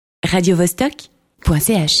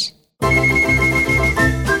radiovostok.ch.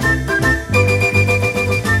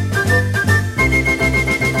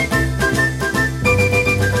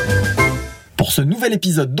 Pour ce nouvel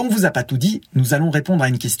épisode d'On vous a pas tout dit, nous allons répondre à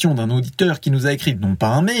une question d'un auditeur qui nous a écrit non pas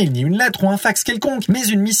un mail, ni une lettre ou un fax quelconque, mais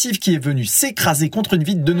une missive qui est venue s'écraser contre une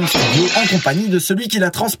vitre de nos studios en compagnie de celui qui la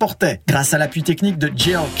transportait. Grâce à l'appui technique de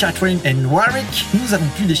Jill, Catherine et Warwick, nous avons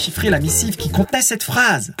pu déchiffrer la missive qui contenait cette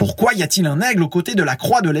phrase. Pourquoi y a-t-il un aigle aux côtés de la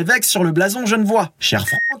croix de l'évêque sur le blason genevois ? Cher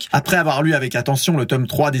Franck, après avoir lu avec attention le tome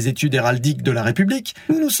 3 des études héraldiques de la République,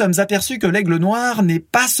 nous nous sommes aperçus que l'aigle noir n'est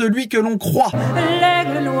pas celui que l'on croit.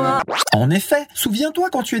 L'aigle noir. En effet, souviens-toi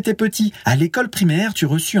quand tu étais petit, à l'école primaire, tu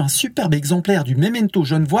reçus un superbe exemplaire du Memento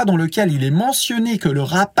Genevois dans lequel il est mentionné que le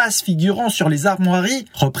rapace figurant sur les armoiries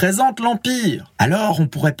représente l'Empire. Alors on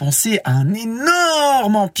pourrait penser à un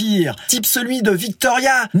énorme empire, type celui de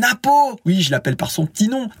Victoria, Napo, oui je l'appelle par son petit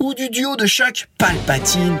nom, ou du duo de choc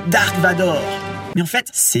Palpatine, Dark Vador. Mais en fait,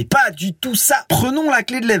 c'est pas du tout ça. Prenons la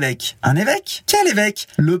clé de l'évêque. Un évêque ? Quel évêque ?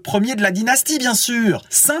 Le premier de la dynastie, bien sûr.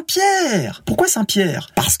 Saint-Pierre. Pourquoi Saint-Pierre ?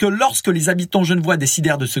 Parce que lorsque les habitants genevois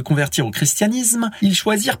décidèrent de se convertir au christianisme, ils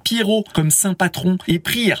choisirent Pierrot comme saint patron et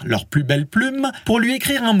prirent leur plus belle plume pour lui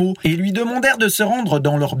écrire un mot et lui demandèrent de se rendre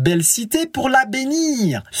dans leur belle cité pour la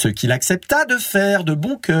bénir. Ce qu'il accepta de faire de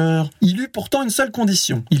bon cœur. Il eut pourtant une seule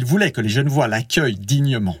condition. Il voulait que les Genevois l'accueillent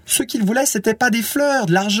dignement. Ce qu'il voulait, c'était pas des fleurs,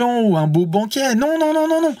 de l'argent ou un beau banquet. Non.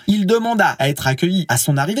 Il demanda à être accueilli à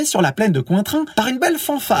son arrivée sur la plaine de Cointrin par une belle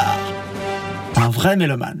fanfare. Un vrai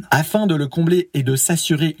mélomane. Afin de le combler et de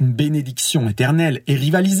s'assurer une bénédiction éternelle et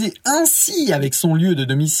rivaliser ainsi avec son lieu de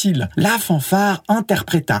domicile, la fanfare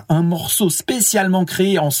interpréta un morceau spécialement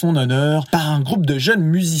créé en son honneur par un groupe de jeunes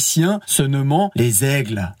musiciens se nommant les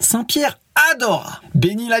Aigles. Saint-Pierre adora,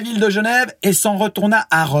 bénit la ville de Genève et s'en retourna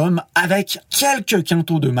à Rome avec quelques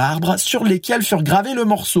quintaux de marbre sur lesquels furent gravés le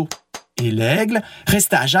morceau. Et l'aigle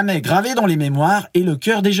resta à jamais gravé dans les mémoires et le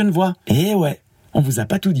cœur des Genevois. Et ouais, on vous a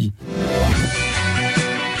pas tout dit.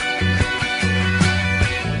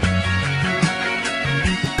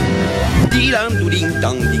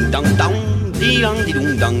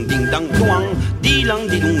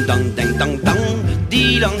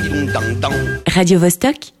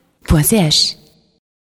 radiovostok.ch